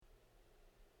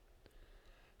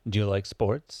Do you like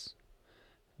sports?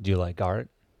 Do you like art?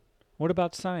 What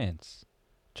about science?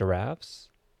 Giraffes?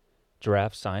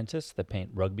 Giraffe scientists that paint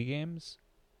rugby games?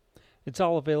 It's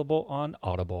all available on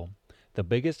Audible, the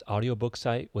biggest audiobook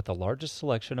site with the largest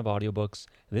selection of audiobooks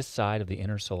this side of the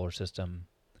inner solar system.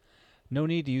 No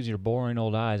need to use your boring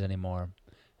old eyes anymore.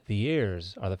 The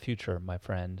ears are the future, my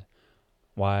friend.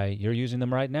 Why, you're using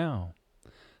them right now.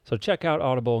 So check out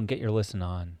Audible and get your listen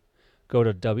on. Go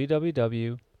to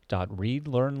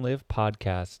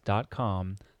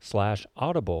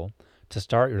www.readlearnlivepodcast.com/audible to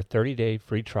start your 30-day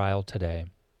free trial today.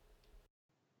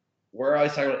 We're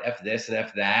always talking about F this and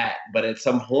F that, but at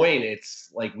some point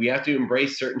it's like we have to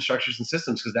embrace certain structures and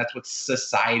systems because that's what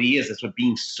society is. That's what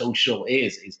being social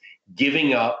is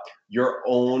giving up your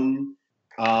own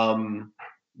um,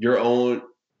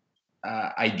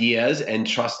 ideas and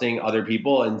trusting other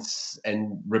people and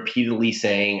repeatedly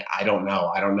saying, I don't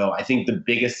know. I think the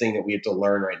biggest thing that we have to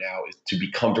learn right now is to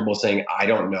be comfortable saying, I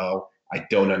don't know. I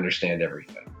don't understand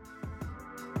everything.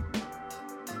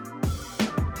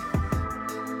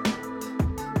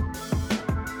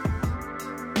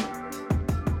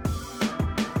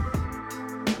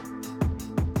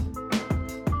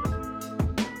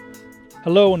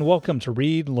 Hello and welcome to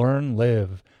Read, Learn,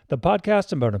 Live, the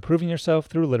podcast about improving yourself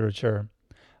through literature.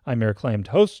 I'm your acclaimed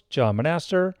host, John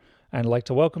Monaster, and I'd like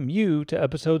to welcome you to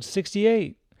episode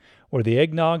 68, where the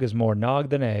eggnog is more nog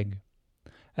than egg.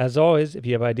 As always, if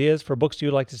you have ideas for books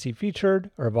you'd like to see featured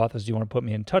or of authors you want to put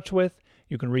me in touch with,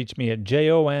 you can reach me at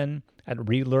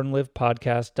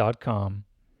jon@readlearnlivepodcast.com.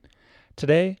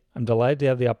 Today, I'm delighted to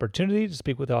have the opportunity to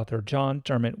speak with author John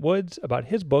Dermot Woods about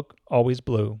his book, Always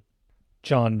Blue.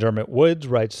 John Dermot Woods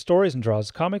writes stories and draws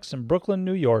comics in Brooklyn,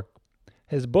 New York.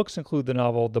 His books include the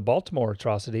novel The Baltimore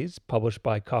Atrocities, published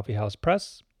by Coffeehouse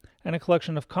Press, and a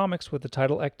collection of comics with the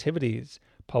title Activities,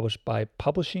 published by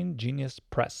Publishing Genius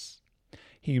Press.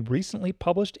 He recently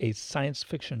published a science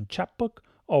fiction chapbook,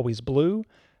 Always Blue,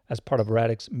 as part of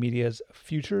Radix Media's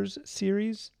Futures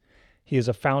series. He is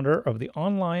a founder of the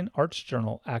online arts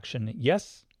journal Action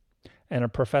Yes, and a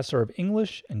professor of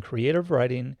English and creative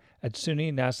writing at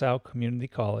SUNY Nassau Community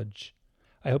College.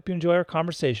 I hope you enjoy our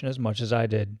conversation as much as I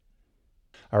did.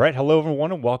 All right, hello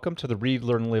everyone, and welcome to the Read,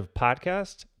 Learn, Live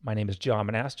podcast. My name is John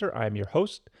Monaster. I am your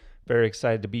host. Very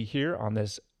excited to be here on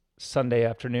this Sunday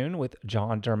afternoon with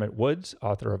John Dermot Woods,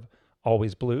 author of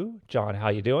Always Blue. John, how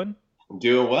you doing? I'm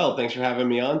doing well. Thanks for having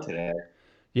me on today.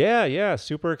 Yeah,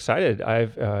 super excited.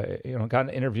 I've gotten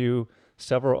to interview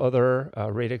several other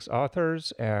Radix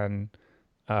authors and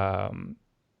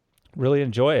really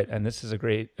enjoy it. And this is a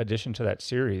great addition to that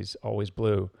series, Always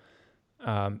Blue.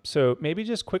 So maybe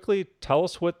just quickly tell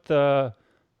us what the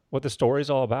story is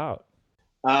all about.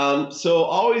 So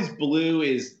Always Blue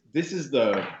this is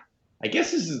the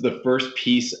first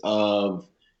piece of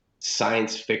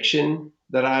science fiction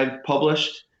that I've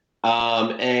published.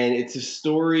 And it's a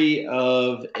story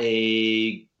of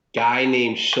a guy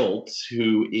named Schultz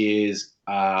who is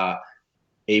a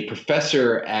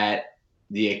professor at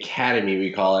the academy, we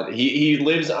call it. He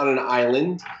lives on an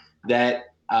island that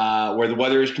where the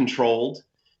weather is controlled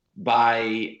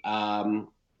by a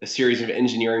series of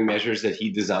engineering measures that he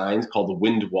designs called the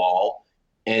wind wall.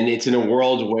 And it's in a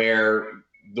world where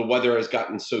the weather has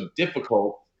gotten so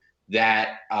difficult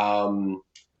that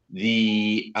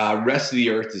the rest of the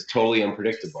earth is totally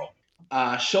unpredictable.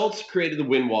 Schultz created the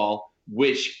wind wall,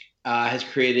 which has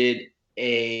created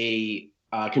a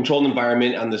controlled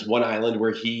environment on this one island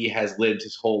where he has lived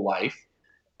his whole life.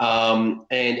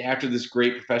 And after this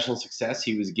great professional success,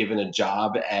 he was given a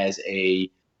job as a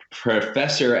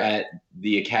professor at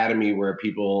the academy where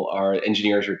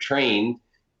engineers are trained.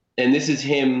 And this is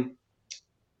him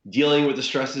dealing with the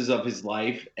stresses of his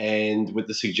life and with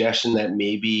the suggestion that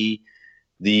maybe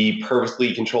the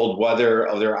perfectly controlled weather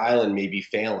of their island may be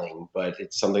failing, but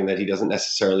it's something that he doesn't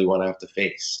necessarily want to have to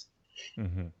face.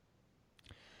 Mm-hmm.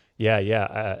 Yeah.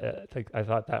 I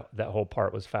thought that whole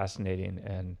part was fascinating,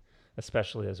 and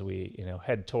especially as we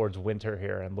head towards winter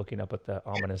here and looking up at the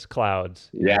ominous clouds.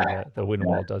 The wind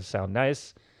wall does sound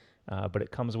nice, but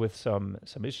it comes with some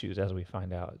issues as we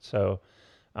find out. So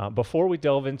before we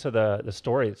delve into the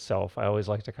story itself, I always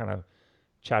like to kind of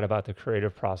chat about the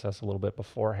creative process a little bit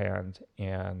beforehand.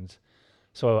 And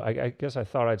so I guess I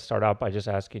thought I'd start out by just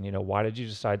asking, why did you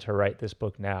decide to write this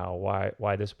book now?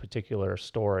 Why this particular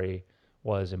story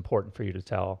was important for you to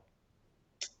tell?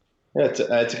 That's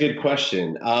a good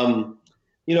question. I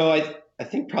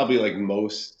think probably like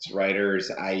most writers,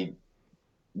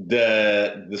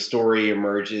 the story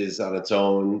emerges on its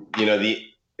own.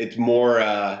 It's more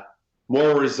a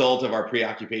result of our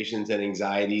preoccupations and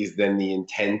anxieties than the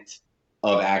intent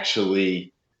of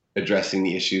actually addressing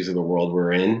the issues of the world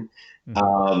we're in.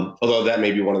 Although that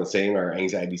may be one of the same, our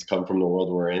anxieties come from the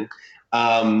world we're in.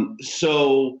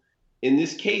 So in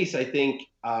this case, I think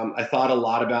I thought a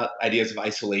lot about ideas of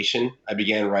isolation. I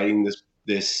began writing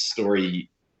this story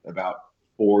about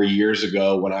 4 years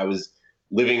ago when I was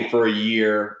living for a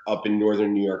year up in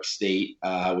northern New York State,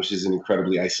 which is an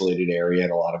incredibly isolated area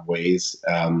in a lot of ways,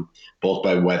 both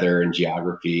by weather and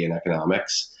geography and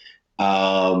economics.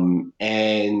 I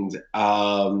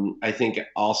think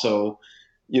also,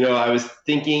 I was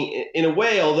thinking in a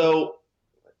way, although,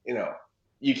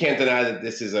 you can't deny that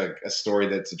this is a story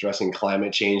that's addressing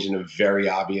climate change in a very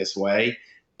obvious way.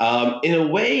 In a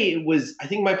way, I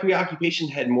think my preoccupation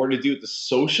had more to do with the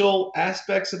social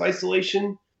aspects of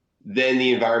isolation than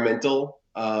the environmental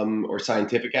or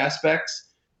scientific aspects.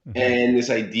 And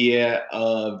this idea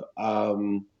of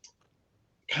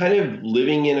kind of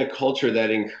living in a culture that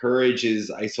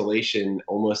encourages isolation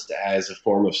almost as a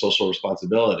form of social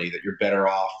responsibility, that you're better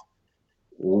off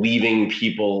leaving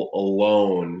people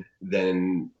alone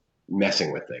than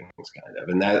messing with things, kind of.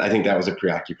 And I think that was a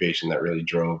preoccupation that really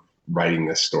drove writing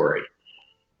this story.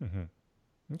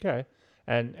 Okay.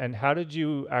 And how did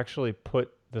you actually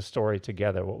put the story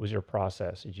together? What was your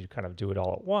process? Did you kind of do it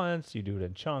all at once? You do it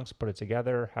in chunks, put it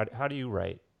together? How do you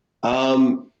write?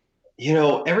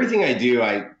 Everything I do,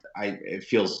 it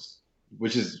feels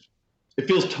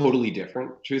totally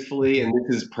different, truthfully. And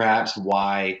this is perhaps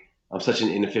why I'm such an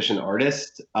inefficient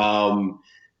artist. I'm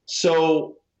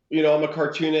a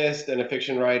cartoonist and a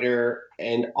fiction writer.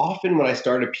 And often when I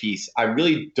start a piece, I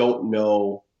really don't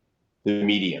know the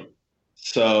medium.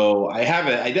 So I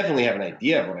definitely have an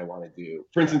idea of what I want to do.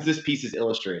 For instance, this piece is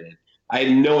illustrated. I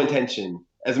had no intention.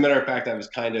 As a matter of fact, I was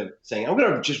kind of saying, I'm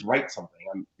going to just write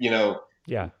something. Yeah.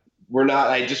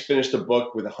 I just finished a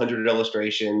book with 100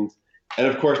 illustrations. And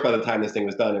of course, by the time this thing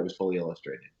was done, it was fully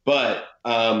illustrated. But,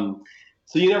 so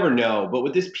you never know. But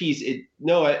with this piece, I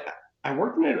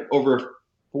worked on it over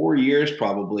 4 years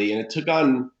probably, and it took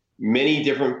on many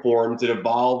different forms. It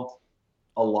evolved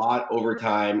a lot over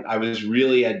time. I was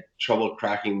really had trouble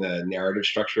cracking the narrative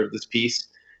structure of this piece.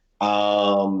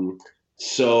 It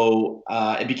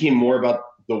became more about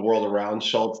the world around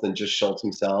Schultz than just Schultz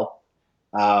himself.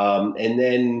 And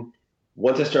then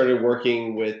once I started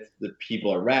working with the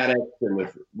people at Radix and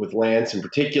with Lance in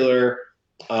particular,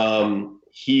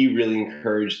 he really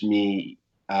encouraged me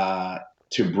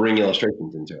to bring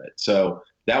illustrations into it. So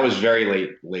that was very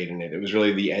late in it. It was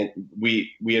really the end.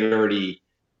 We had already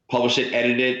published it,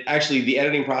 edited. Actually, the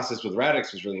editing process with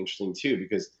Radix was really interesting too,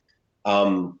 because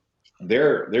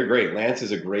they're great. Lance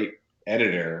is a great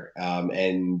editor,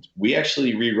 and we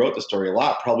actually rewrote the story a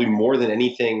lot, probably more than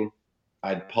anything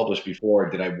I'd published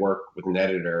before did I work with an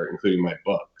editor, including my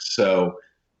book. So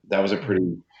that was a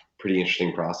pretty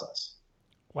interesting process.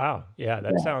 Wow. Yeah,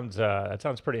 that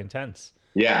sounds pretty intense.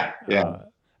 Yeah.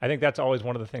 I think that's always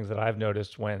one of the things that I've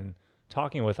noticed when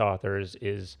talking with authors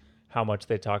is how much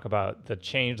they talk about the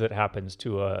change that happens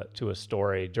to a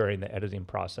story during the editing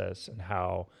process, and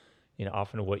how,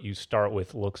 often what you start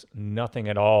with looks nothing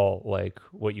at all like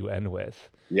what you end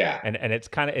with. Yeah. And it's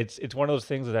kind of it's one of those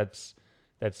things that's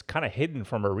kind of hidden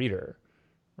from a reader,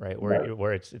 right?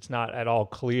 Where it's not at all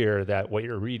clear that what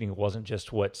you're reading wasn't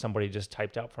just what somebody just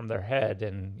typed out from their head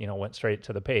and went straight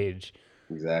to the page.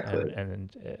 Exactly.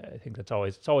 And I think it's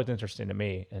always interesting to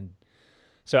me. And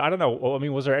so I don't know. Well, I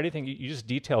mean, was there anything you just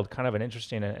detailed kind of an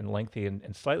interesting and lengthy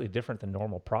and slightly different than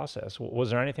normal process? Was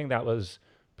there anything that was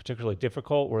particularly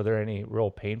difficult? Were there any real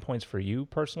pain points for you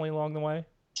personally along the way?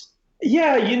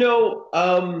 Yeah,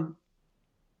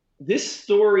 this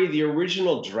story, the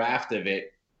original draft of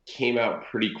it came out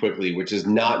pretty quickly, which is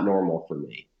not normal for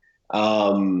me.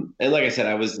 And like I said,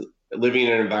 I was living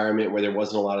in an environment where there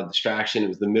wasn't a lot of distraction. It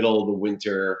was the middle of the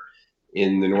winter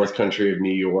in the North Country of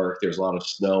New York. There's a lot of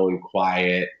snow and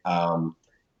quiet.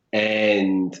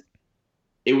 And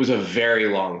it was a very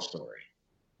long story.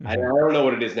 I don't know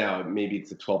what it is now. Maybe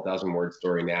it's a 12,000 word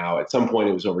story now. At some point,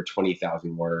 it was over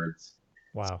 20,000 words.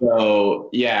 Wow. So,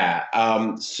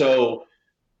 yeah. So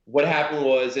what happened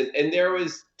was, and there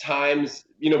was times,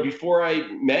 before I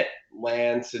met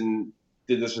Lance and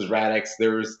did this with Radix,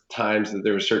 there was times that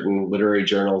there were certain literary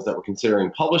journals that were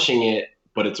considering publishing it,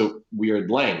 but it's a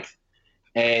weird length.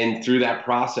 And through that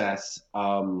process,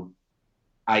 I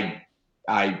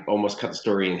almost cut the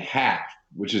story in half,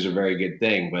 which is a very good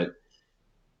thing. But,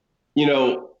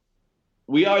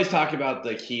 we always talk about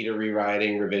the key to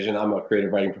rewriting, revision. I'm a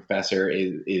creative writing professor,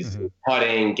 is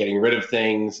cutting, getting rid of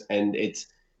things. And it's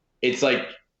like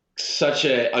such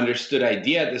a understood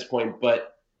idea at this point,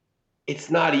 but it's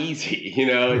not easy, you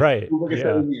know. Right. Look at Yeah.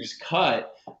 something you just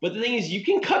cut, but the thing is, you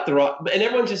can cut the wrong. And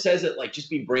everyone just says it like just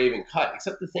be brave and cut.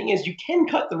 Except the thing is, you can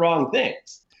cut the wrong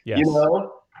things. You Yes.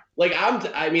 know, like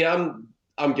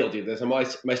I'm guilty of this.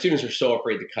 My students are so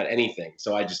afraid to cut anything,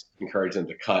 so I just encourage them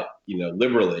to cut,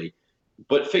 liberally.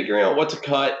 But figuring out what to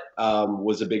cut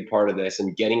was a big part of this,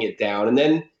 and getting it down. And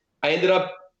then I ended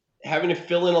up having to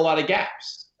fill in a lot of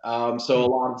gaps. So a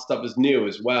Hmm. lot of stuff is new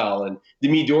as well. And the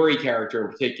Midori character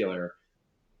in particular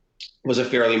was a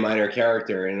fairly minor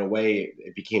character. In a way,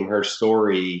 it became her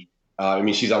story.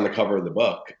 She's on the cover of the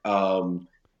book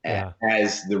Yeah.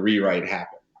 as the rewrite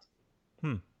happened.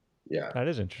 Hmm. Yeah, That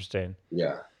is interesting.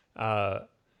 yeah. Uh,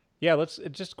 yeah, let's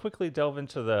just quickly delve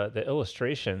into the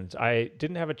illustrations. I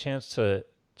didn't have a chance to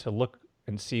look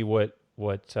and see what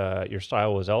your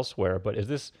style was elsewhere, but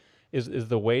is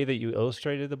the way that you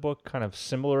illustrated the book kind of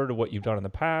similar to what you've done in the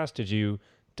past? Did you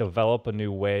develop a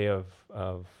new way of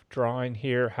drawing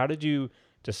here? How did you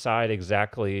decide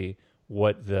exactly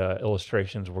what the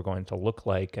illustrations were going to look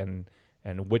like and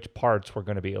which parts were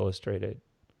going to be illustrated?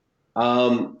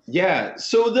 Yeah.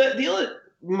 So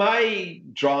my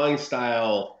drawing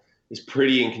style is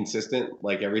pretty inconsistent,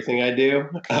 like everything I do.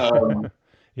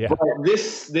 Yeah. But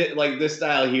this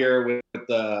style here with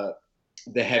the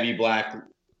heavy black,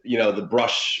 the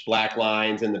brush black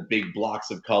lines and the big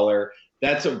blocks of color.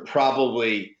 That's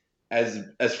probably as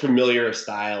familiar a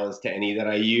style as to any that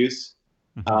I use.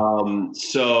 Hmm.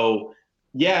 So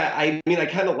yeah, I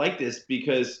kind of like this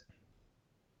because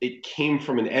it came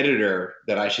from an editor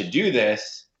that I should do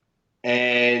this,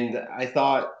 and I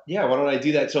thought, yeah, why don't I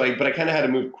do that? But I kind of had to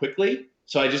move quickly,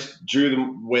 so I just drew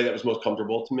the way that was most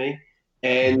comfortable to me,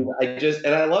 and Hmm.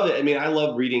 I love it. I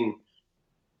love reading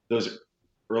those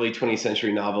early 20th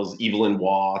century novels, Evelyn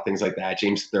Waugh, things like that,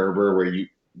 James Thurber, where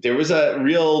there was a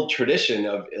real tradition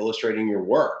of illustrating your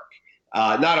work,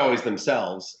 not always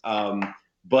themselves.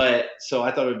 But so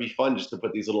I thought it would be fun just to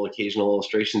put these little occasional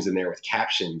illustrations in there with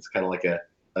captions, kind of like a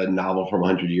novel from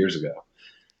 100 years ago.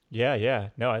 Yeah, yeah.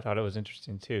 No, I thought it was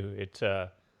interesting too. It's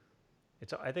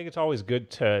I think it's always good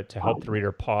to help the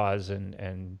reader pause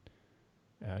and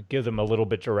give them a little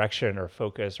bit direction or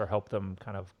focus or help them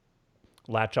kind of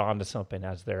latch on to something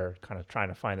as they're kind of trying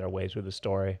to find their way through the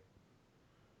story.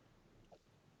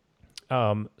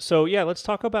 So yeah, let's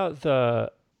talk about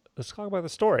the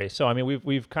story. So I mean,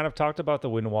 we've kind of talked about the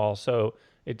wind wall. So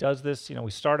it does this.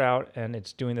 We start out and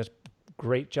it's doing this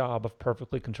great job of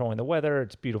perfectly controlling the weather.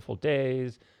 It's beautiful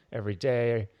days every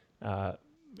day. Uh,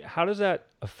 how does that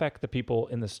affect the people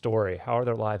in the story? How are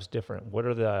their lives different? What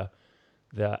are the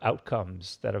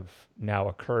outcomes that have now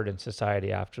occurred in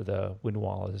society after the wind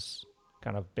wall has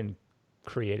kind of been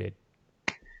created?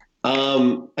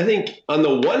 I think on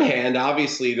the one hand,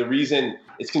 obviously, the reason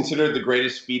it's considered the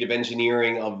greatest feat of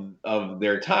engineering of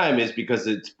their time is because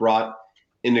it's brought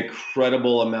an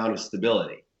incredible amount of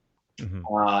stability Hmm.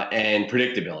 and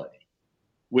predictability,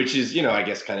 which is, I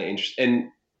guess, kind of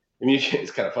interesting. And it's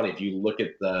kind of funny if you look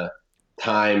at the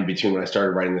time between when I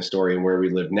started writing the story and where we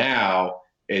live now.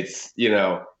 It's, this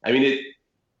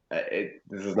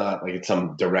is not like it's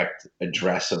some direct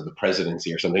address of the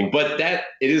presidency or something, but that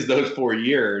it is those 4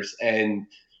 years, and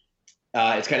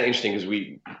it's kind of interesting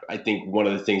because I think one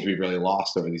of the things we've really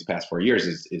lost over these past 4 years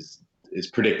is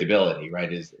predictability, right?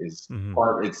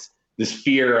 Hmm. It's this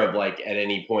fear of like at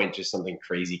any point just something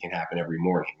crazy can happen every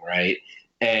morning, right?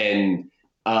 And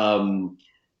um,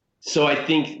 so I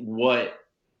think what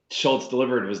Schultz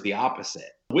delivered was the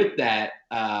opposite. With that,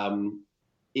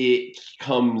 it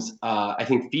comes, I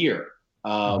think, fear.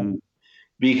 Hmm. Um,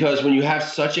 because when you have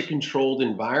such a controlled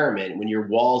environment, when your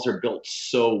walls are built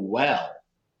so well,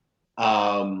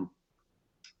 um,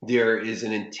 there is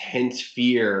an intense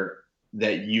fear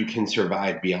that you can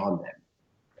survive beyond them.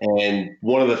 And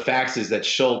one of the facts is that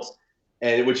Schultz,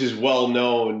 and which is well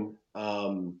known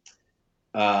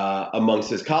amongst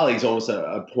his colleagues, almost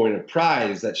a point of pride,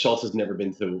 is that Schultz has never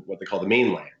been to what they call the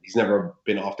mainland. He's never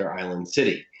been off their island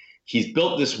city. He's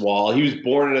built this wall. He was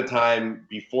born at a time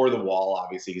before the wall,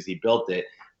 obviously, because he built it.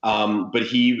 But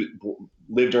he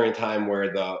lived during a time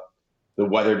where the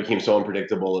weather became so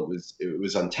unpredictable it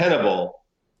was untenable,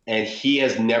 and he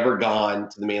has never gone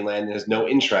to the mainland and has no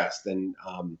interest. And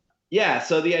yeah,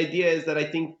 so the idea is that I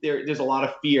think there's a lot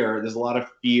of fear. There's a lot of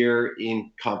fear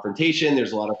in confrontation.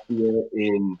 There's a lot of fear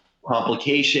in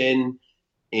complication.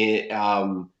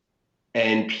 In,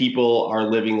 and people are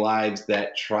living lives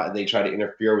that they try to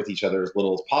interfere with each other as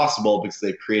little as possible because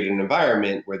they've created an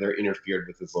environment where they're interfered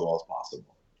with as little as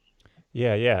possible.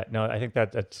 Yeah, yeah. No, I think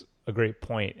that's a great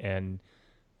point, and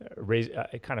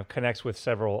it kind of connects with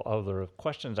several other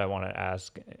questions I want to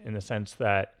ask in the sense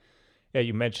that Yeah,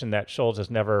 you mentioned that Schultz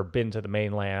has never been to the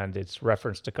mainland. It's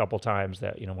referenced a couple times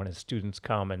that, when his students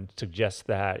come and suggest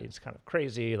that, it's kind of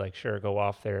crazy, like, sure, go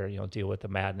off there, deal with the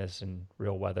madness and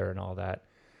real weather and all that.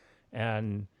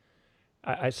 And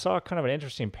I saw kind of an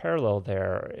interesting parallel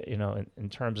there, in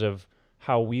terms of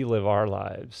how we live our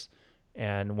lives.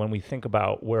 And when we think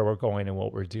about where we're going and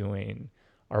what we're doing,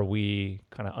 are we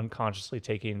kind of unconsciously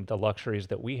taking the luxuries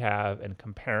that we have and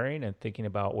comparing and thinking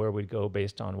about where we'd go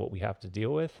based on what we have to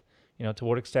deal with? To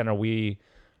what extent are we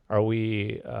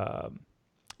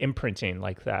imprinting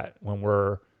like that when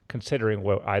we're considering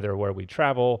either where we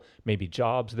travel, maybe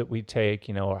jobs that we take,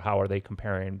 or how are they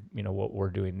comparing, what we're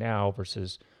doing now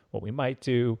versus what we might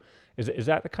do? Is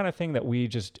that the kind of thing that we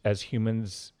just as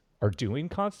humans are doing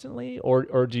constantly,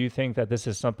 or do you think that this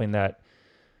is something that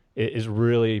is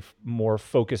really more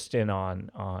focused in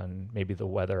on maybe the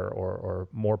weather or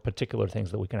more particular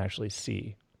things that we can actually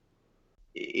see?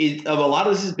 A lot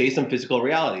of this is based on physical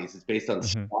realities. It's based on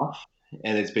Hmm. stuff,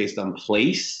 and it's based on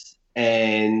place.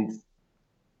 And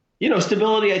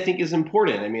stability, I think, is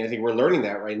important. I mean, I think we're learning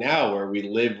that right now, where we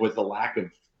live with a lack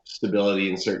of stability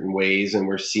in certain ways, and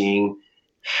we're seeing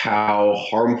how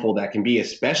harmful that can be,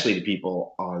 especially to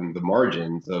people on the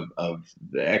margins of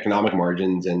the economic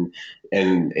margins, and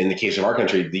in the case of our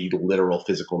country, the literal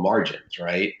physical margins,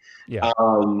 right? Yeah.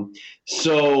 Um,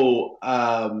 so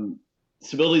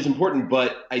stability is important,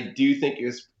 but I do think,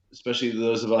 especially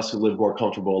those of us who live more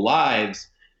comfortable lives,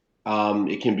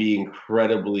 it can be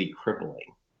incredibly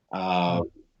crippling, uh, Mm.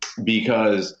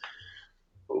 because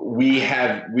we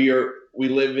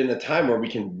live in a time where we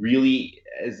can really,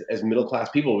 as middle class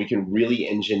people, we can really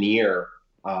engineer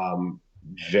um,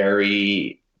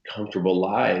 very comfortable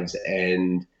lives,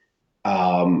 and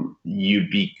you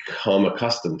become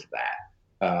accustomed to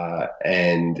that,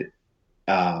 and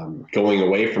going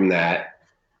away from that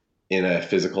in a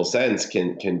physical sense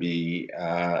can be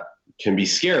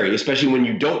scary, especially when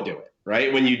you don't do it.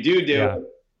 Right, when you do Yeah. it,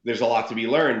 there's a lot to be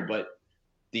learned, but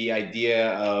the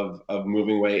idea of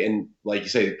moving away, and like you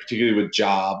say, particularly with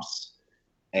jobs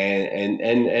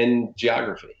and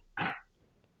geography.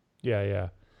 Yeah. Yeah.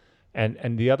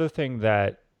 And the other thing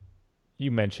that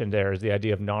you mentioned there is the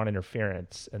idea of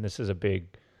non-interference, and this is a big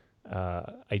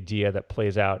idea that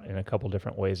plays out in a couple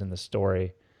different ways in the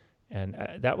story. And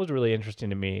that was really interesting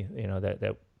to me.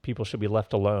 That people should be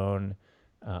left alone.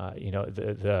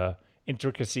 The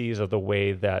intricacies of the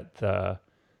way that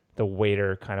the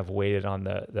waiter kind of waited on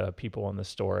the people in the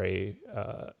story.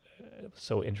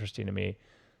 So interesting to me.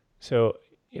 So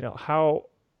how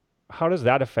does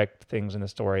that affect things in the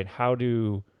story, and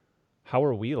how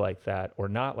are we like that or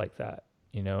not like that?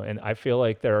 And I feel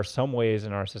like there are some ways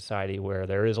in our society where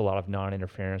there is a lot of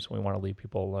non-interference. We want to leave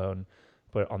people alone.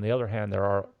 But on the other hand, there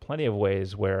are plenty of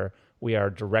ways where we are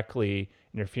directly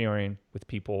interfering with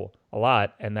people a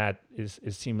lot, and that is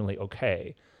seemingly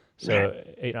okay. So,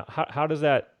 how does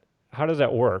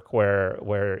that work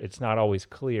where it's not always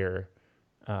clear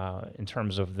in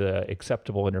terms of the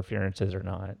acceptable interferences or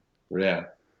not? Yeah,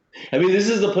 I mean, this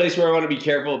is the place where I want to be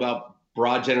careful about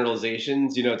broad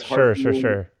generalizations. It's hard Sure, for sure, me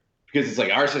sure. because it's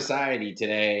like our society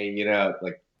today.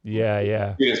 Like Yeah,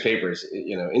 yeah. students' papers.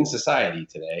 In society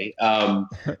today.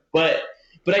 But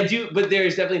but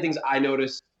there's definitely things I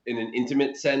notice in an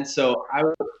intimate sense. So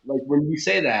like when you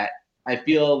say that, I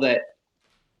feel that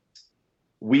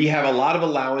we have a lot of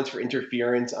allowance for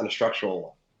interference on a structural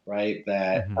level, right?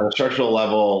 That Hmm. on a structural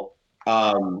level,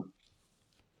 um,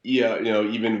 yeah,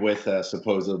 even with a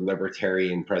supposed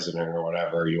libertarian president or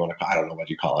whatever you want to call, I don't know what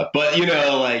you call it, but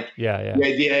like Yeah, yeah. the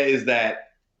idea is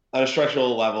that on a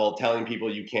structural level, telling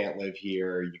people you can't live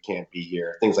here, you can't be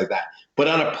here, things like that. But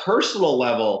on a personal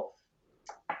level,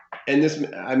 and this,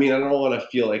 I mean, I don't want to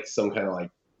feel like some kind of like,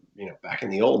 back in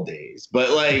the old days, but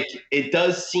like it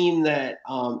does seem that,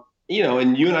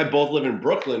 and you and I both live in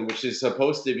Brooklyn, which is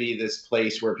supposed to be this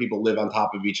place where people live on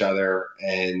top of each other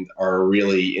and are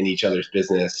really in each other's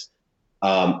business.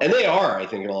 And they are, I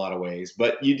think, in a lot of ways.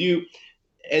 But you do,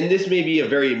 and this may be a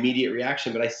very immediate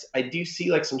reaction, but I do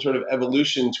see like some sort of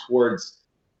evolution towards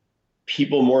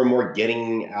people more and more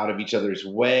getting out of each other's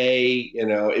way.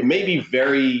 It may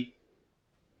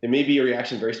be a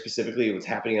reaction very specifically to what's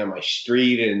happening on my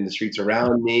street and the streets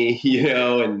around me,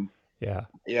 and Yeah.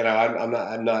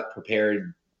 I'm not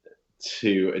prepared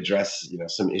to address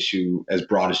some issue as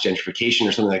broad as gentrification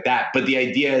or something like that. But the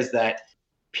idea is that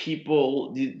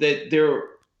people that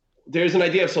there's an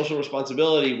idea of social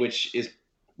responsibility which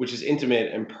is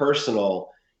intimate and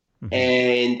personal, Hmm.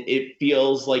 and it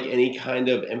feels like any kind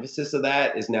of emphasis of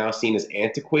that is now seen as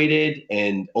antiquated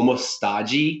and almost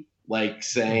stodgy, like Hmm.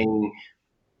 saying,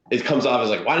 it comes off as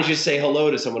like, why don't you just say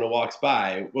hello to someone who walks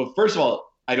by? Well, first of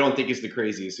all, I don't think is the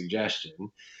craziest suggestion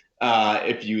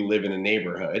if you live in a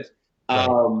neighborhood. Right.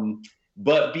 Um,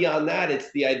 but beyond that,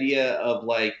 it's the idea of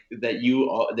like that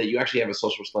you actually have a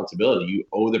social responsibility. You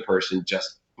owe the person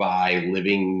just by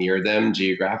living near them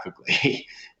geographically,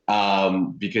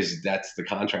 because that's the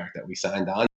contract that we signed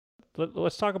on.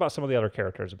 Let's talk about some of the other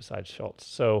characters besides Schultz.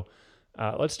 So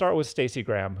let's start with Stacy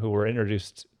Graham, who we're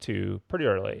introduced to pretty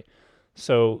early.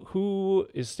 So who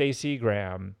is Stacy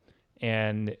Graham,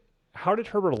 and how did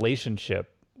her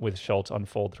relationship with Schultz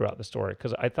unfold throughout the story?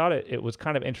 Because I thought it was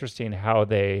kind of interesting how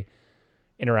they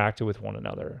interacted with one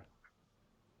another.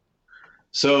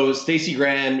 So Stacey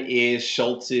Graham is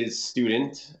Schultz's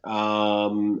student,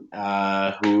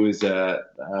 who is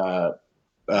a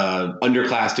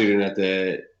underclass student at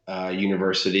the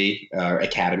university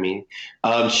academy.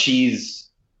 She's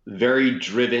very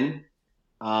driven,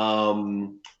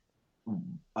 um,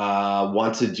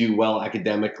 wants to do well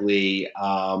academically.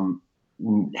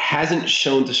 Hasn't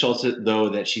shown to Schultz though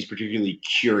that she's particularly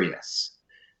curious.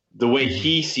 The way Mm-hmm.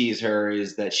 he sees her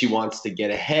is that she wants to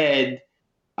get ahead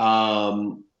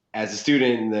as a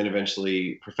student and then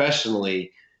eventually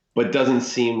professionally, but doesn't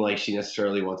seem like she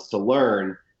necessarily wants to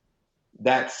learn.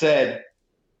 That said,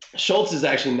 Schultz is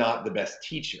actually not the best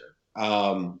teacher.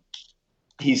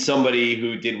 He's somebody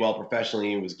who did well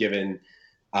professionally and was given,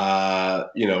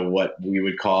 what we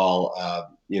would call,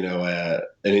 an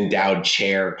endowed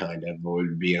chair, kind of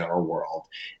would be in our world,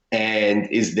 and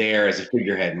is there as a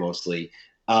figurehead mostly.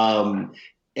 Um,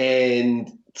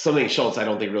 and something Schultz I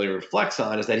don't think really reflects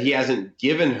on is that he hasn't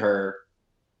given her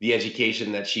the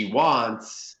education that she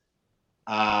wants.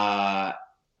 Uh,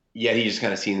 Yet he just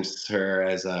kind of sees her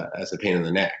as a pain in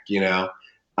the neck, you know.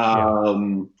 Yeah.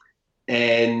 Um,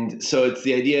 and so it's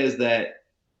the idea is that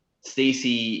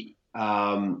Stacy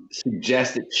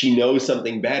suggests that she knows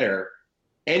something better,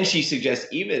 and she suggests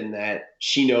even that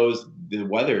she knows the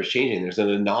weather is changing. There's an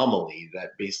anomaly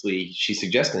that basically she's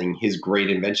suggesting his great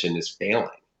invention is failing.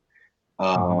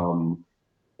 Mm-hmm. Um,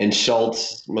 and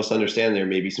Schultz must understand there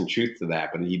may be some truth to that,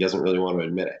 but he doesn't really want to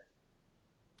admit it.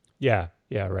 Yeah.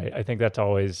 Yeah. Right. I think that's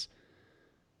always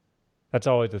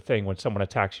the thing when someone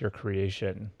attacks your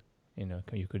creation.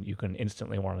 You can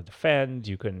instantly want to defend.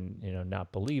 You can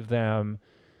not believe them.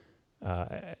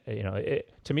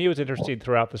 To me, it was interesting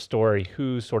throughout the story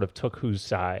who sort of took whose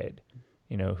side.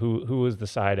 Who was the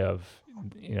side of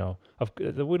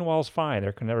the wind wall's fine.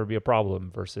 There can never be a problem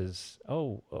versus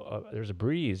there's a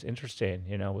breeze. Interesting.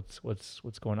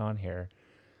 What's going on here.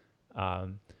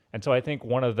 And so I think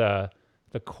one of the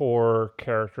core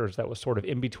characters that was sort of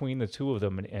in between the two of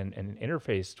them and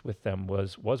interfaced with them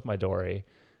was Midori,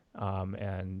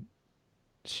 and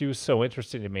she was so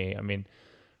interesting to me. I mean,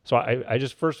 so I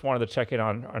just first wanted to check in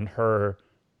on her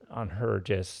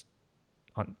just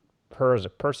on her as a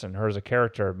person, her as a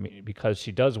character, because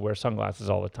she does wear sunglasses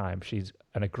all the time. She's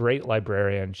a great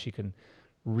librarian. She can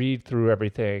read through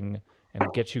everything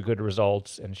and get you good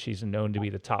results, and she's known to be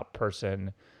the top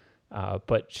person.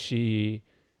 But she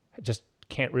just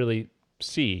can't really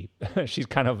see. She's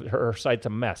kind of her sight's a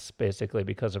mess basically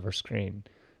because of her screen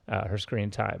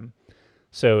time.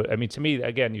 So I mean, to me,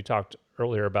 again, you talked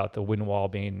earlier about the wind wall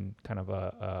being kind of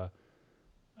a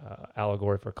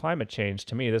allegory for climate change.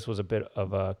 To me, this was a bit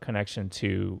of a connection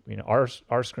to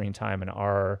our screen time and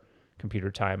our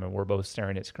computer time, and we're both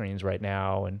staring at screens right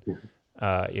now. And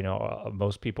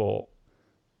most people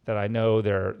that I know,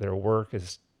 their work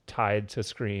is tied to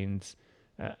screens.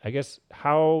 I guess,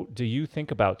 how do you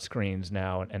think about screens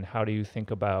now, and how do you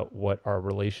think about what our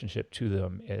relationship to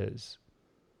them is?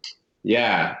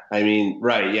 Yeah, I mean,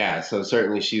 right, yeah. So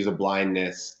certainly she's a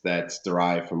blindness that's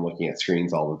derived from looking at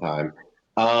screens all the time.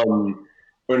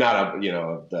 Or not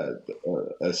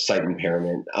a sight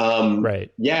impairment.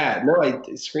 Right. Yeah, no,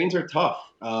 screens are tough.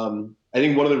 I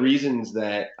think one of the reasons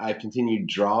that I've continued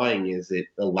drawing is it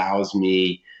allows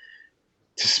me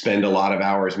to spend a lot of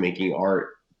hours making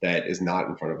art that is not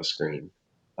in front of a screen.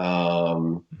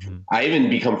 Um, Hmm. I even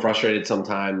become frustrated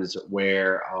sometimes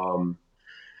where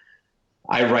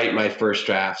I write my first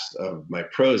drafts of my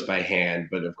prose by hand,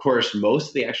 but of course, most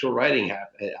of the actual writing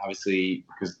obviously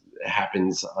because it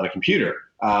happens on a computer.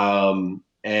 And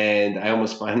I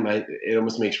almost find it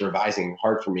almost makes revising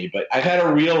hard for me. But I've had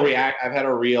a real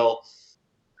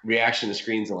reaction to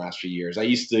screens in the last few years. I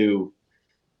used to,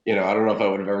 I don't know if I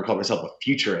would have ever called myself a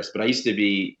futurist, but I used to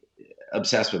be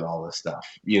obsessed with all this stuff.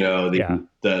 Yeah.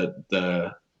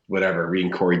 The whatever, reading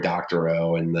Cory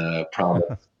Doctorow and the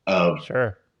promise of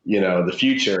Sure. the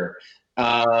future.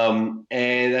 And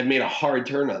I've made a hard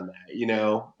turn on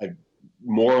that. I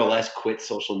more or less quit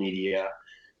social media,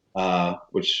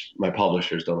 which my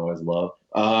publishers don't always love.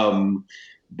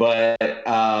 But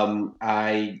I'm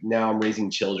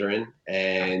raising children,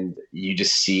 and you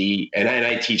just see, and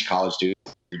I teach college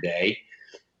students every day,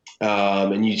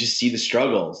 and you just see the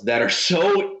struggles that are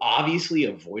so obviously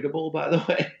avoidable. By the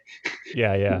way,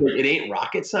 Yeah, yeah. it ain't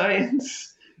rocket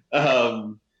science.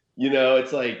 Um,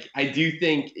 it's like I do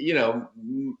think,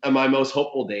 in my most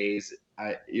hopeful days,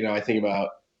 I think about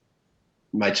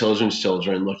my children's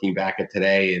children looking back at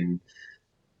today, and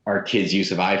our kids'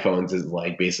 use of iPhones is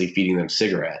like basically feeding them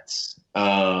cigarettes.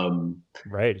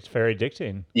 Right. It's very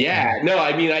addicting. Yeah, no,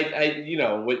 I mean,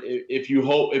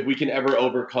 if we can ever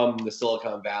overcome the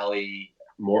Silicon Valley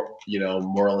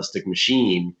moralistic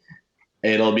machine,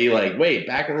 it'll be like, wait,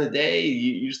 back in the day,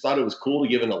 you just thought it was cool to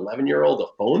give an 11-year-old a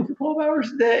phone for 12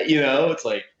 hours a day. It's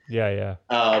like, Yeah,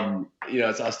 yeah.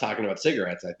 it's us talking about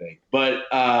cigarettes, I think. But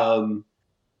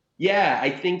yeah,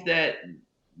 I think that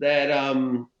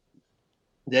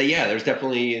yeah, there's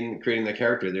definitely, in creating the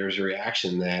character, there's a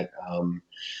reaction that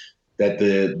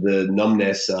the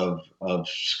numbness of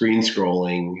screen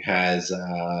scrolling has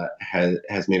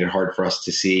made it hard for us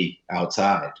to see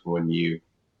outside. When you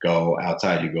go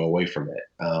outside, you go away from it,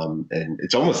 and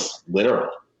it's almost literal,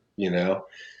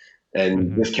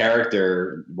 And this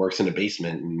character works in a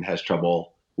basement and has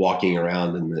trouble walking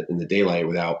around in the daylight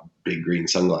without big green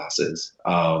sunglasses.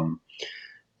 And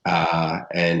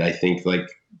I think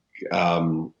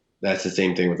that's the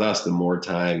same thing with us. The more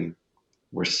time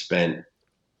we're spent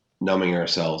numbing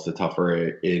ourselves, the tougher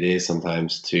it is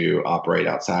sometimes to operate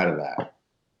outside of that.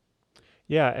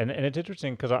 Yeah, and it's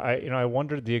interesting because I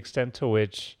wondered the extent to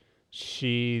which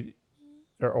she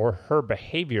or her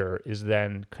behavior is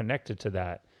then connected to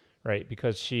that, right?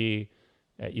 Because you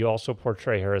also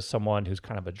portray her as someone who's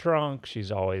kind of a drunk.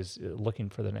 She's always looking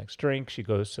for the next drink. She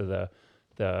goes to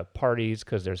the parties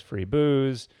because there's free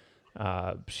booze.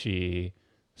 She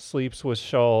sleeps with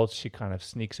Schultz. She kind of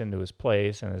sneaks into his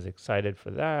place and is excited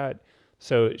for that.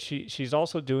 So she's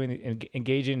also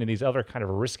engaging in these other kind of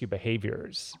risky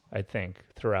behaviors, I think,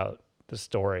 throughout the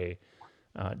story.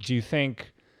 Do you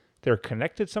think they're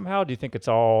connected somehow? Do you think it's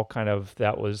all kind of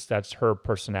that's her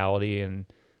personality, and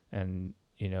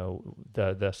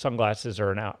the sunglasses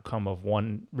are an outcome of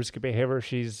one risky behavior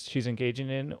she's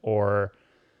engaging in, or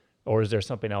is there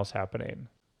something else happening?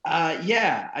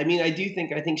 Yeah, I mean, I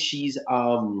think she's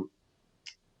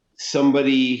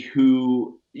somebody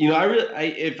who,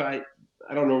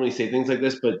 I don't normally say things like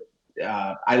this, but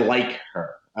I like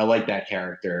her. I like that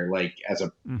character, like as a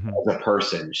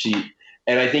person.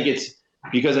 And I think it's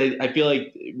because I feel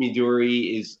like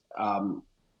Midori is,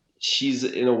 she's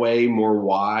in a way more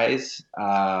wise. And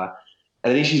I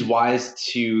think she's wise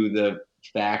to the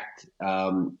fact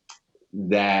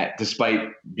that despite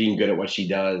being good at what she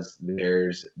does,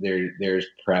 there's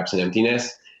perhaps an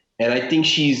emptiness. And I think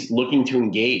she's looking to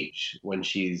engage when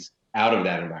she's out of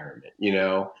that environment.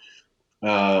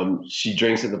 She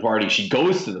drinks at the party. She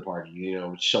goes to the party.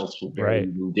 Schultz will barely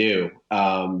even do.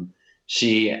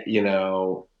 She,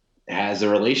 has a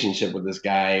relationship with this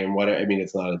guy, and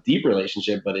it's not a deep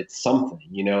relationship, but it's something.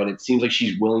 And it seems like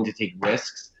she's willing to take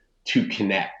risks to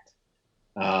connect,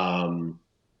 to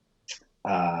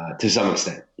some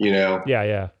extent. Yeah,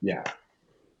 yeah. Yeah.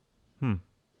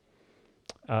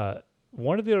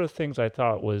 One of the other things I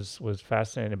thought was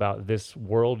fascinating about this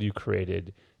world you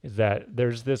created is that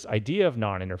there's this idea of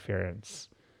non-interference,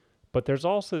 but there's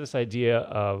also this idea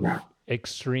of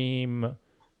extreme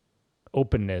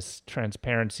openness,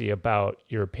 transparency about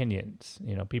your opinions.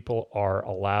 People are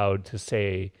allowed to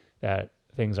say that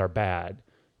things are bad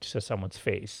to someone's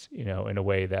face, in a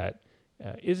way that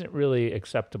isn't really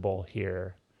acceptable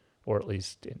here, or at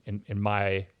least in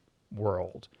my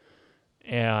world.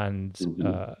 And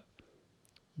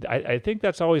I think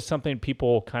that's always something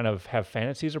people kind of have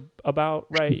fantasies about,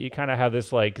 right? You kind of have this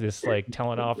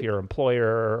telling off your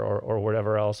employer or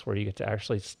whatever else, where you get to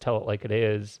actually tell it like it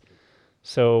is.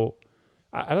 So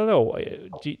I don't know.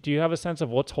 Do you have a sense of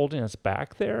what's holding us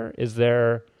back there?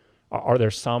 Are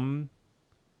there some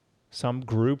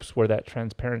groups where that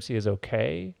transparency is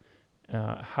okay?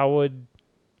 How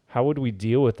would we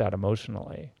deal with that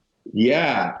emotionally?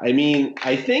 Yeah, I mean,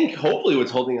 I think hopefully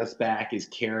what's holding us back is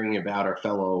caring about our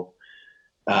fellow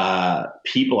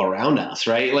people around us,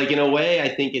 right? Like, in a way,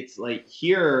 I think it's like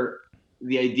here,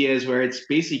 the idea is where it's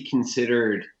basically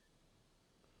considered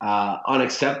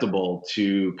unacceptable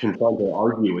to confront or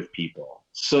argue with people.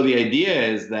 So the idea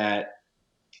is that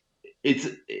it's,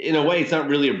 in a way, it's not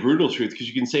really a brutal truth, because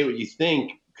you can say what you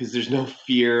think, because there's no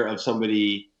fear of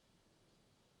somebody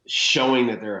showing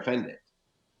that they're offended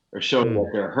or showing that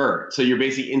they're hurt. So you're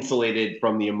basically insulated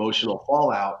from the emotional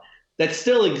fallout that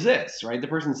still exists, right? The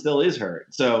person still is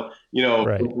hurt. So, for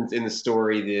Right. instance, in the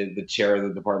story, the chair of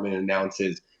the department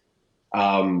announces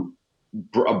um,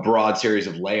 a broad series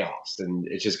of layoffs, and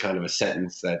it's just kind of a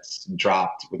sentence that's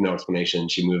dropped with no explanation.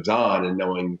 She moves on, and no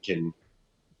one can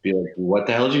be like, "What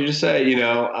the hell did you just say?"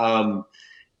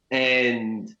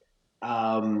 And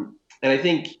and I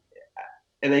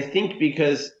think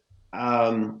because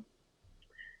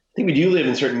I think we do live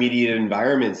in certain media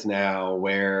environments now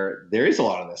where there is a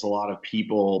lot of this, a lot of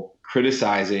people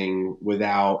criticizing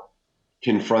without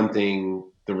confronting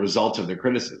the results of their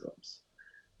criticisms.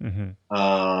 Mm-hmm.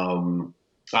 Um,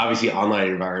 Obviously, online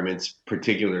environments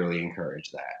particularly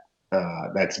encourage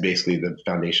that. That's basically the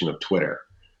foundation of Twitter.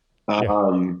 Yeah.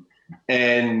 Um,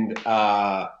 and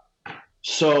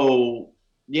so,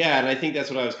 yeah, and I think that's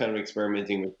what I was kind of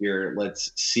experimenting with here.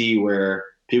 Let's see where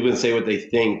people can say what they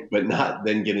think, but not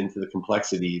then get into the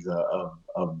complexities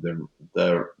of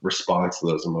the response to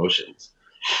those emotions.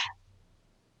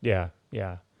 Yeah.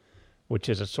 Yeah. Which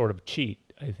is a sort of cheat,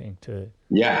 I think,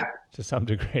 Yeah, to some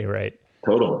degree, right?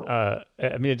 totally. I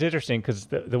mean, it's interesting because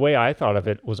the way I thought of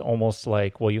it was almost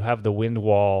like, well, you have the wind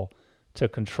wall to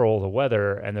control the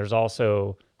weather, and there's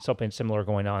also something similar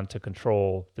going on to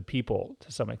control the people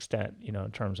to some extent,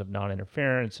 in terms of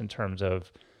non-interference, in terms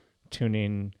of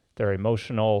tuning their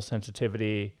emotional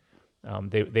sensitivity.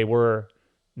 They were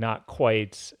not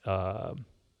quite.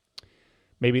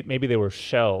 Maybe they were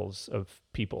shells of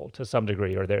people to some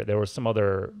degree, or there was some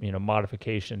other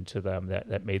modification to them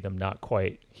that made them not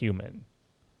quite human.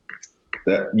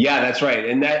 Yeah, that's right,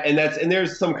 and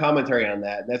there's some commentary on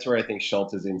that. That's where I think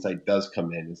Schultz's insight does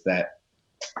come in, is that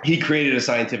he created a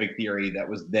scientific theory that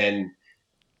was then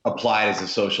applied as a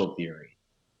social theory,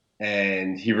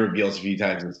 and he reveals a few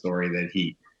times in the story that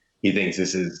he thinks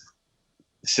this is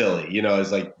silly.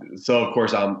 It's like, so of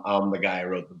course I'm the guy who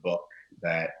wrote the book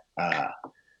that uh,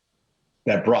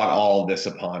 that brought all of this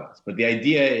upon us. But the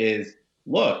idea is,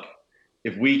 look,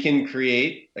 if we can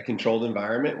create a controlled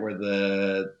environment where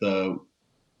the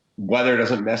weather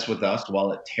doesn't mess with us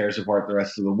while it tears apart the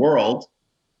rest of the world,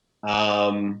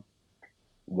 um,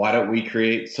 why don't we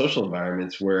create social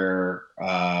environments where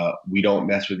we don't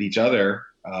mess with each other,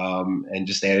 and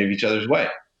just stay out of each other's way?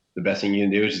 The best thing you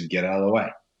can do is just get out of the way.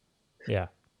 Yeah.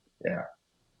 Yeah.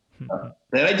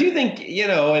 And I do think,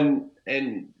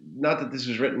 and not that this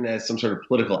was written as some sort of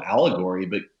political allegory,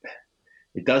 but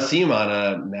it does seem on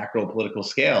a macro political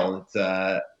scale.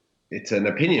 It's an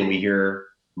opinion we hear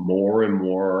more and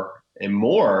more and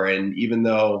more. And even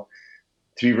though,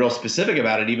 to be real specific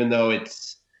about it, even though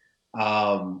it's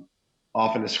often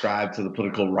ascribed to the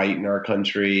political right in our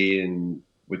country, and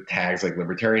with tags like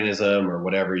libertarianism or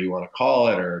whatever you want to call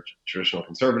it, or traditional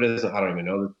conservatism, I don't even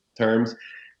know the terms.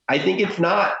 I think it's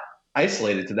not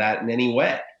isolated to that in any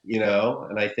way,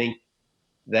 and I think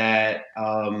that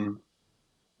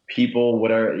people,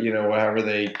 whatever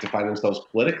they define themselves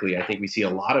politically, I think we see a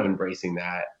lot of embracing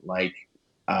that, like,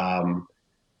 um,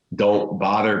 don't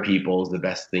bother people is the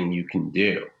best thing you can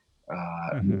do.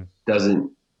 Mm-hmm.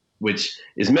 Doesn't, which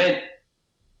is meant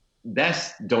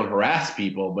best, don't harass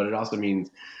people, but it also means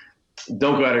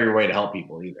don't go out of your way to help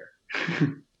people either.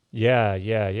 Yeah,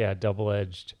 yeah, yeah. Double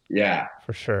edged Yeah.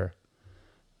 for sure.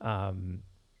 Um,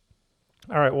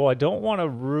 all right. Well, I don't want to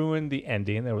ruin the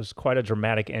ending. There was quite a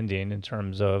dramatic ending in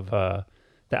terms of the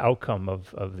outcome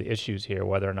of the issues here,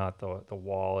 whether or not the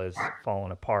wall is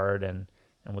falling apart, and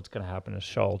what's going to happen to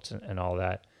Schultz and all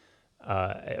that.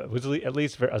 It was at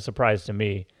least a surprise to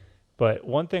me. But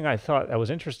one thing I thought that was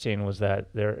interesting was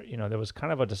that there was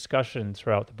kind of a discussion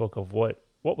throughout the book of what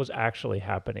was actually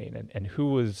happening, and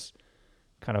who was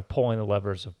kind of pulling the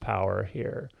levers of power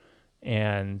here.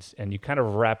 And you kind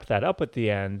of wrap that up at the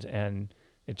end, and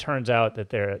it turns out that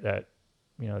the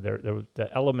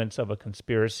elements of a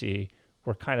conspiracy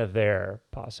were kind of there,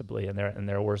 possibly, and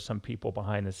there were some people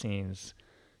behind the scenes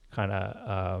kind of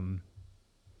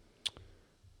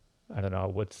I don't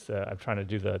know I'm trying to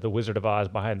do the Wizard of Oz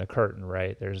behind the curtain,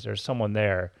 right? There's someone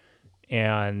there.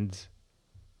 And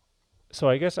so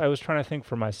I guess I was trying to think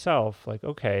for myself, like,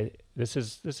 okay, this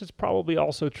is probably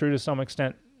also true to some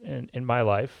extent in my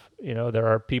life. There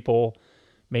are people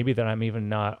maybe that I'm even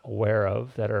not aware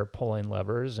of that are pulling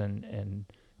levers and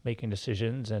making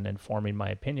decisions and informing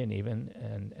my opinion even,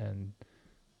 and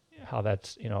how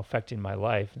that's affecting my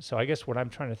life. And so I guess what I'm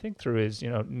trying to think through is,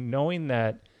 knowing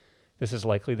that this is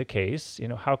likely the case,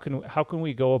 how can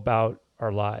we go about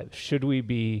our lives? Should we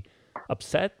be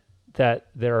upset that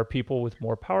there are people with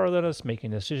more power than us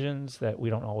making decisions that we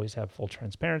don't always have full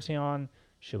transparency on?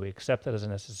 Should we accept that as a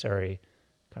necessary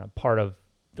kind of part of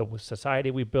the society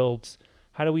we built?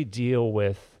 How do we deal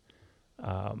with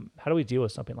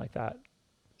something like that?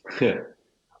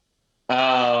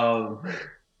 um,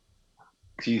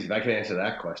 geez, if I can answer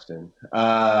that question.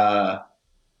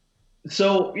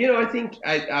 So, I think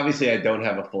obviously I don't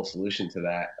have a full solution to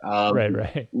that. Right,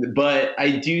 right. But I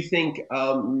do think,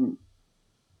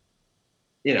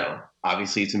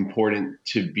 obviously it's important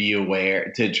to be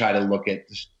aware, to try to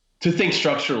to think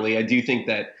structurally. I do think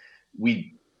that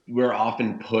we're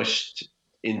often pushed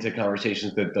into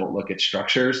conversations that don't look at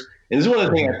structures. And this is one of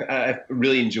the things I've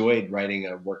really enjoyed writing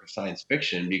a work of science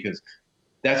fiction, because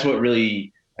that's what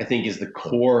really I think is the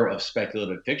core of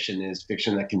speculative fiction, is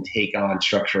fiction that can take on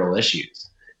structural issues.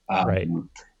 Right.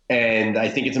 And I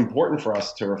think it's important for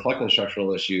us to reflect on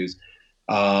structural issues,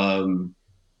 and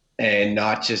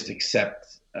not just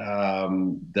accept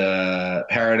the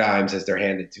paradigms as they're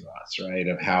handed to us, right?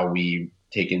 Of how we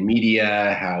take in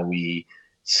media, how we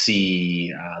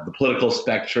see the political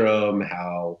spectrum,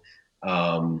 how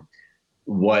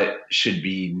what should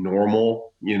be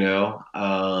normal,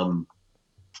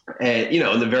 and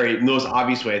in the very most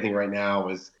obvious way, I think right now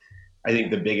is, I think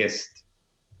the biggest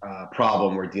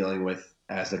problem we're dealing with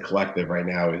as a collective right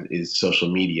now is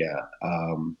social media.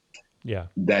 Yeah.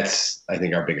 That's, I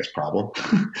think, our biggest problem.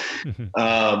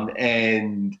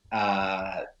 And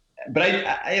but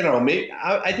maybe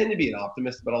I tend to be an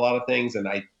optimist about a lot of things, and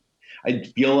I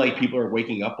feel like people are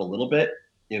waking up a little bit,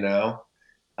 that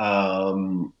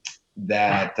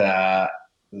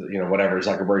whatever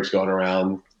Zuckerberg's going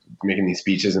around making these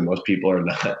speeches, and most people are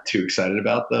not too excited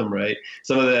about them, right?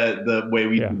 Some of the way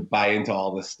we buy into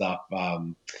all this stuff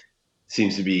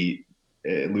seems to be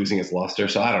losing its luster.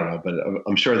 So I don't know, but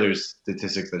I'm sure there's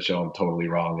statistics that show I'm totally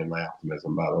wrong in my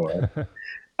optimism, by the way.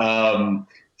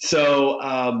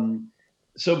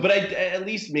 But at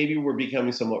least maybe we're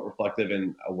becoming somewhat reflective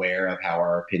and aware of how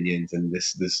our opinions and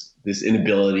this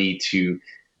inability to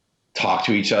talk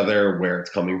to each other, where it's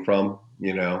coming from,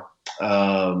 and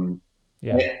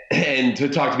to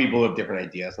talk to people who have different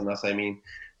ideas than us. I mean,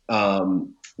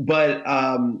 but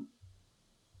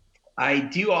I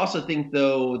do also think,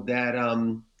 though, that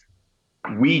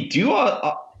we do,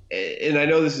 and I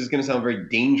know this is going to sound very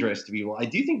dangerous to people, I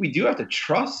do think we do have to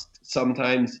trust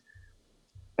sometimes.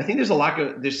 I think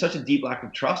there's such a deep lack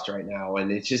of trust right now,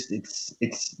 and it's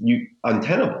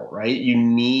untenable, right? You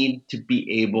need to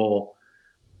be able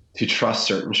to trust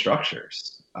certain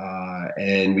structures,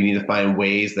 and we need to find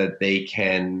ways that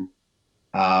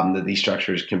that these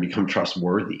structures can become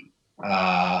trustworthy.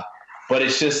 But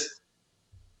it's just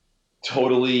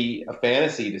totally a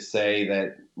fantasy to say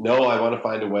that, no, I want to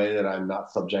find a way that I'm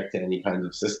not subject to any kinds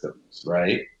of systems,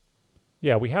 right?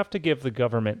 Yeah, we have to give the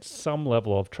government some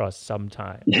level of trust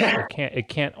sometimes. Yeah. It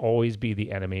can't always be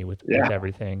the enemy with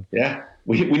everything. Yeah.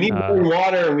 We need clean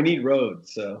water, and we need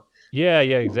roads. So yeah,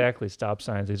 exactly. Stop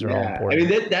signs. These are all important. I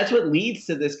mean, that's what leads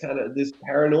to this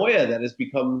paranoia that has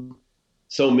become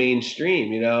so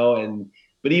mainstream,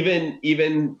 but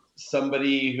even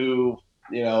somebody who,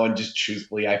 and just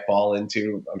truthfully, I fall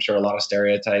into, I'm sure, a lot of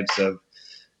stereotypes of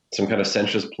some kind of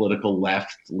centrist political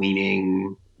left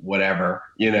leaning, whatever,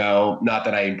 not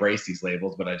that I embrace these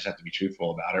labels, but I just have to be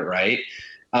truthful about it. Right.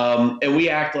 And we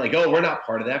act like, oh, we're not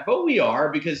part of that, but we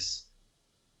are, because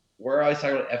we're always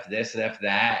talking about F this and F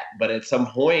that. But at some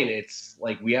point, it's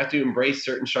like we have to embrace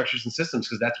certain structures and systems,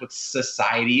 because that's what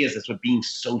society is. That's what being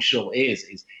social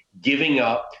is giving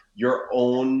up your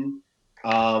own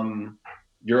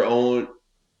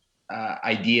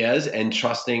ideas and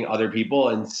trusting other people,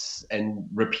 and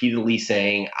repeatedly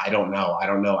saying, I don't know.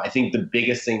 I think the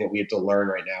biggest thing that we have to learn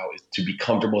right now is to be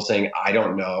comfortable saying, I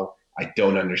don't know. I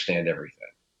don't understand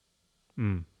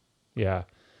everything. Yeah.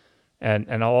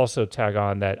 And I'll also tag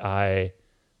on that I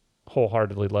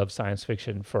wholeheartedly love science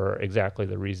fiction for exactly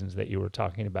the reasons that you were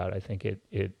talking about. I think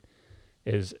it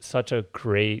is such a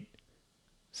great,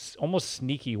 almost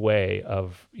sneaky way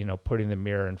of, putting the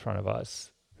mirror in front of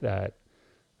us that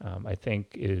I think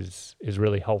is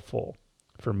really helpful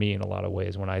for me in a lot of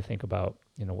ways when I think about,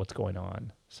 what's going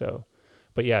on. So,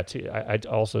 but yeah, I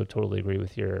also totally agree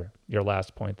with your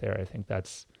last point there. I think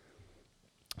that's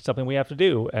something we have to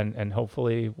do, and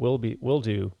hopefully we'll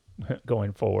do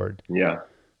going forward. Yeah.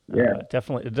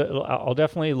 Definitely. I'll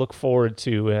definitely look forward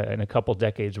to in a couple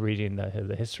decades reading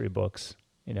the history books,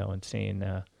 and seeing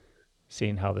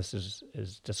how this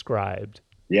is described.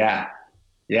 Yeah.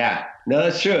 No,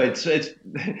 that's true. It's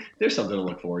there's something to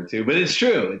look forward to, but it's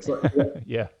true. It's like,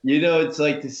 yeah. It's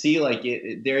like to see, like,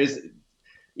 there's,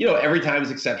 every time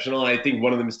is exceptional. And I think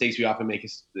one of the mistakes we often make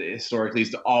historically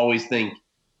is to always think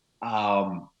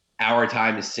our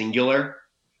time is singular.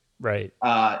 Right.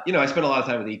 I spend a lot of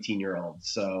time with 18-year-olds,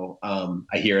 so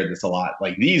I hear this a lot,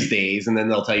 like, these days, and then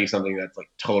they'll tell you something that's like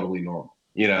totally normal,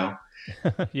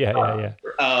 Yeah.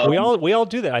 Um, We all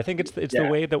do that. I think it's the yeah,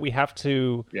 way yeah, that we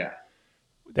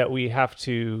have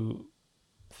to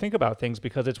think about things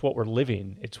because it's what we're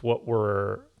living. It's what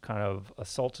we're kind of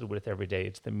assaulted with every day.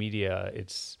 It's the media.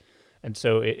 And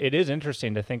so it is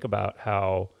interesting to think about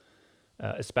how,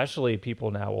 especially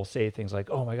people now will say things like,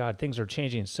 "Oh my God, things are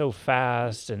changing so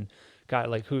fast," and God,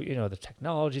 like the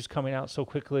technology's coming out so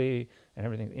quickly and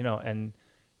everything, and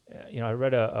I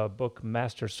read a book,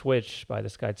 Master Switch, by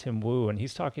this guy Tim Wu, and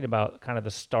he's talking about kind of the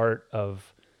start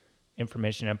of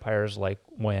information empires, like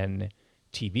when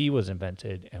TV was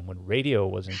invented and when radio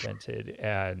was invented,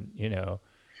 and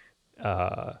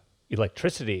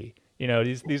electricity.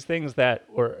 These things that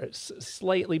were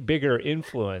slightly bigger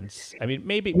influence. I mean,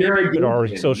 maybe you're a you could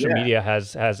argue game. social Yeah, media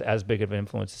has as big of an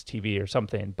influence as TV or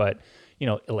something, but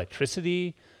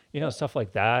electricity, stuff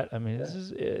like that. I mean, this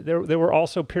is there were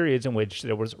also periods in which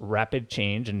there was rapid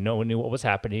change and no one knew what was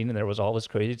happening, and there was all this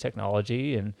crazy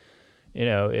technology, and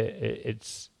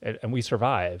and we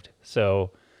survived.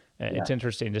 So yeah, it's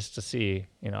interesting just to see.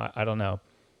 I don't know.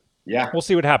 yeah, We'll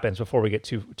see what happens before we get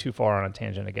too far on a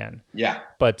tangent again. yeah.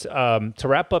 But to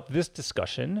wrap up this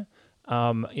discussion,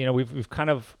 we've kind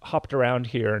of hopped around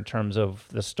here in terms of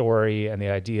the story and the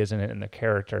ideas in it and the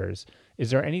characters. Is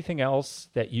there anything else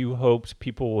that you hoped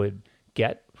people would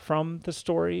get from the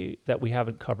story that we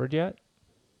haven't covered yet?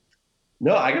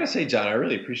 No, I gotta say, John, I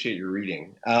really appreciate your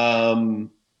reading.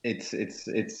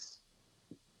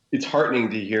 It's heartening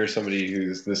to hear somebody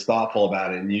who's this thoughtful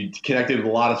about it, and you connected with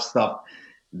a lot of stuff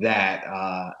that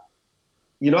I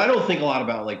don't think a lot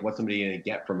about like what somebody gonna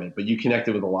get from it, but you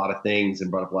connected with a lot of things and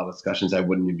brought up a lot of discussions I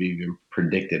wouldn't have even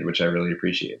predicted, which I really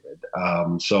appreciated.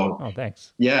 So Oh,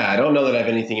 thanks. yeah, I don't know that I have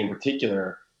anything in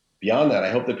particular beyond that. I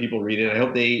hope that people read it. I hope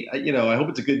I hope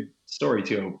it's a good story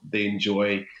too. They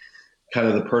enjoy kind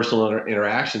of the personal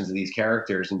interactions of these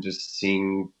characters and just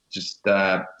seeing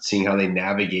how they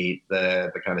navigate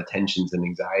the kind of tensions and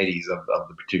anxieties of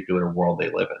the particular world they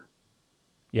live in.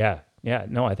 Yeah.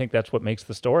 No, I think that's what makes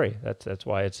the story. That's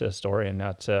why it's a story and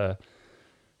not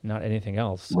anything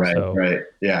else. Right, So, right,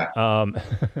 yeah. um,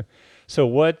 so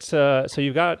what? So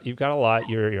you've got a lot.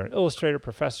 You're an illustrator,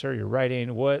 professor. You're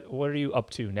writing. What are you up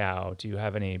to now? Do you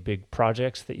have any big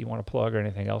projects that you want to plug or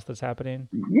anything else that's happening?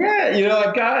 Yeah,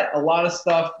 I've got a lot of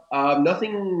stuff.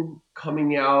 Nothing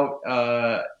coming out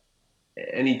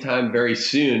anytime very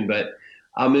soon, but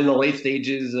I'm in the late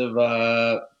stages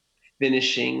of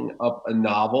finishing up a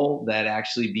novel that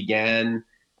actually began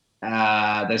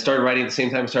that I started writing at the same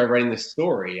time I started writing the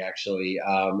story, actually.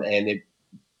 And it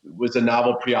was a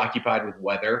novel preoccupied with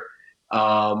weather.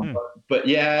 Hmm. But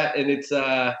yeah, and it's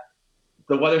the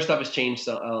weather stuff has changed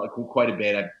quite a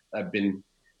bit. I've been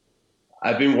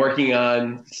working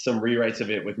on some rewrites of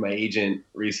it with my agent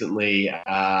recently,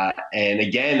 and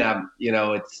again,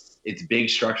 it's big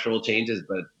structural changes,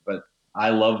 but I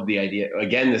love the idea.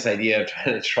 Again, this idea of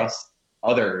trying to trust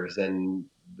others and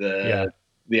Yeah.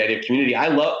 the idea of community. I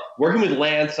love working with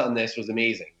Lance on this. Was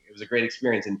amazing. It was a great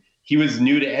experience, and he was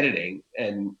new to editing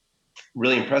and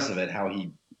really impressive at how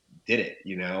he did it.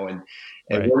 And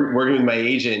Right. working with my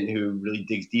agent who really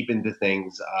digs deep into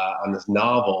things on this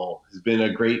novel has been a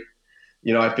great.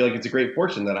 I feel like it's a great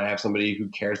fortune that I have somebody who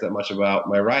cares that much about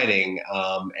my writing.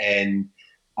 And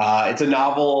it's a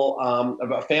novel,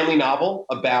 about a family novel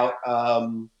about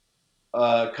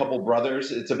a couple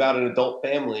brothers. It's about an adult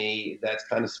family that's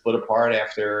kind of split apart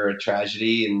after a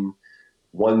tragedy. And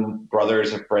one brother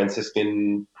is a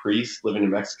Franciscan priest living in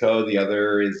Mexico. The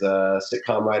other is a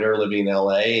sitcom writer living in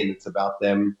LA. And it's about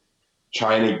them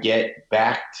trying to get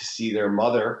back to see their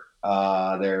mother,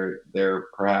 their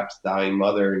perhaps dying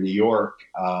mother in New York,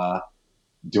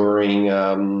 during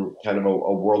kind of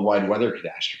a worldwide weather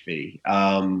catastrophe.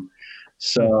 Hmm.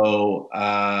 So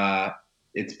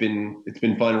it's been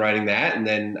fun writing that, and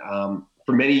then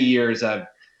for many years I've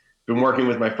been working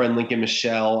with my friend Lincoln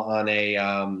Michelle on a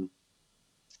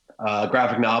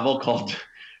graphic novel called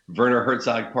Werner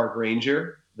Herzog Park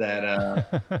Ranger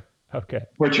that Okay.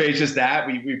 portrays just that.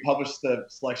 We published the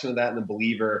selection of that in the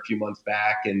Believer a few months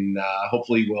back, and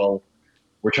hopefully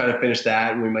we're trying to finish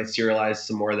that, and we might serialize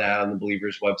some more of that on the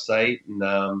Believer's website.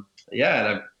 And yeah, and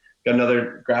I've got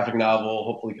another graphic novel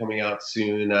hopefully coming out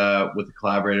soon with a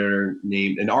collaborator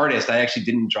named an artist I actually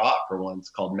didn't draw it for once,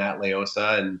 called Matt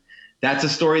Leosa, and that's a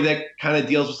story that kind of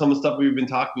deals with some of the stuff we've been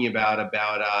talking about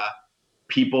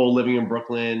people living in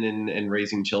Brooklyn and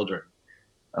raising children.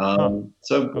 Huh.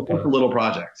 So a bunch Okay. of little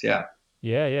projects, yeah.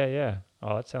 Yeah.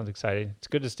 Oh, that sounds exciting. It's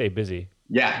good to stay busy.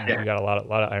 Yeah, You got a lot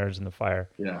of irons in the fire.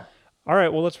 yeah. All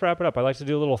right, well, let's wrap it up. I like to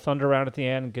do a little thunder round at the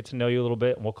end, get to know you a little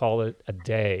bit, and we'll call it a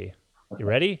day. You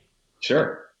ready?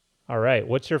 Sure. All right.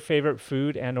 What's your favorite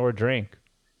food and or drink?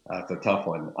 That's a tough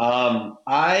one.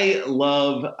 I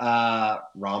love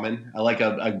ramen. I like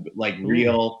a like Ooh.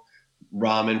 real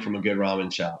ramen from a good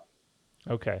ramen shop.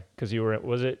 Okay. Because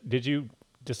did you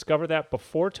discover that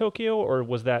before Tokyo, or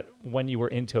was that when you were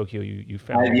in Tokyo you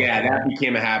found the love Yeah, for that ramen?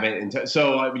 became a habit. And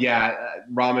so, yeah,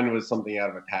 ramen was something out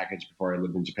of a package before I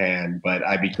lived in Japan, but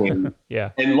I became, Yeah.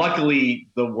 and luckily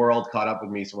the world caught up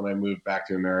with me. So when I moved back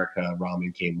to America,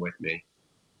 ramen came with me.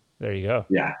 There you go.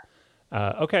 Yeah.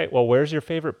 Okay. Well, where's your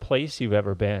favorite place you've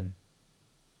ever been?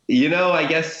 I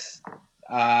guess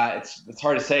it's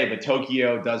hard to say, but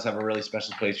Tokyo does have a really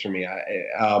special place for me.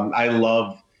 I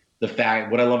love the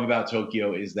fact. What I love about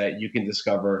Tokyo is that you can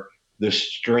discover the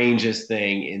strangest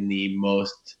thing in the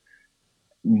most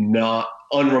not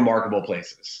unremarkable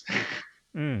places.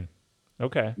 Mm,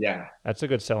 okay. Yeah, That's a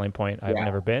good selling point. I've yeah,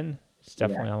 never been. It's yeah.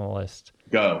 definitely on the list.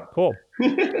 Go. Cool.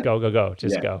 Go, go, go.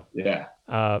 Just Yeah, go. yeah.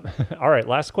 Uh, all right.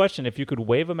 Last question. If you could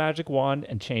wave a magic wand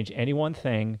and change any one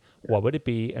thing, what would it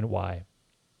be and why?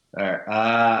 All right.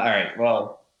 All right.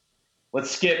 Well, let's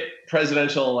skip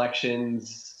presidential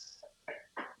elections.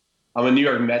 I'm a New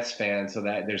York Mets fan, so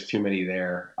that there's too many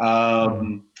there.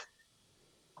 Mm,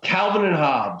 Calvin and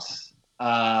Hobbes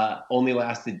only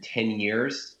lasted 10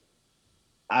 years.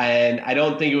 And I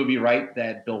don't think it would be right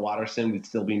that Bill Watterson would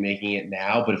still be making it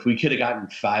now. But if we could have gotten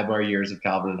 5 more years of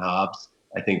Calvin and Hobbes,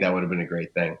 I think that would have been a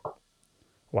great thing.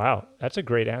 wow. That's a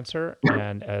great answer.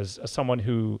 And as someone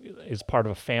who is part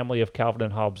of a family of Calvin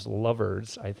and Hobbes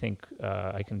lovers, I think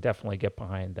I can definitely get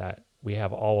behind that. We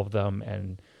have all of them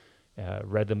and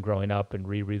read them growing up and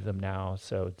reread them now.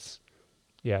 So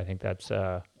yeah, I think I'm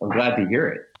glad to hear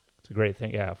it. it's a great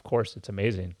thing. Yeah, of course, it's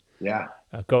amazing. Yeah.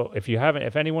 Go if you haven't.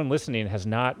 If anyone listening has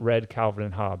not read Calvin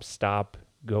and Hobbes, stop.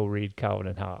 Go read Calvin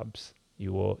and Hobbes.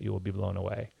 You will be blown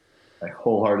away. I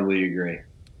wholeheartedly agree.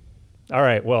 All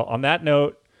right. Well, on that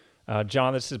note,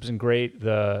 John, this has been great.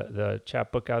 The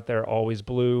chapbook out there, Always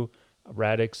Blue,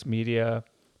 Radix Media.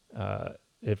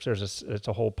 If it's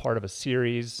a whole part of a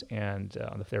series, and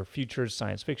if there are futures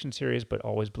science fiction series, but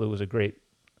Always Blue was a great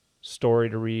story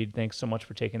to read. Thanks so much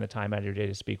for taking the time out of your day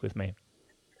to speak with me.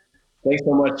 Thanks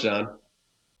so much, John.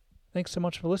 Thanks so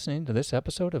much for listening to this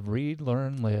episode of Read,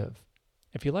 Learn, Live.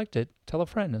 If you liked it, tell a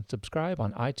friend and subscribe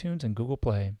on iTunes and Google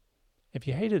Play. If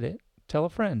you hated it, tell a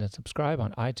friend and subscribe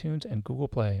on iTunes and Google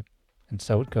Play. And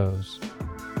so it goes.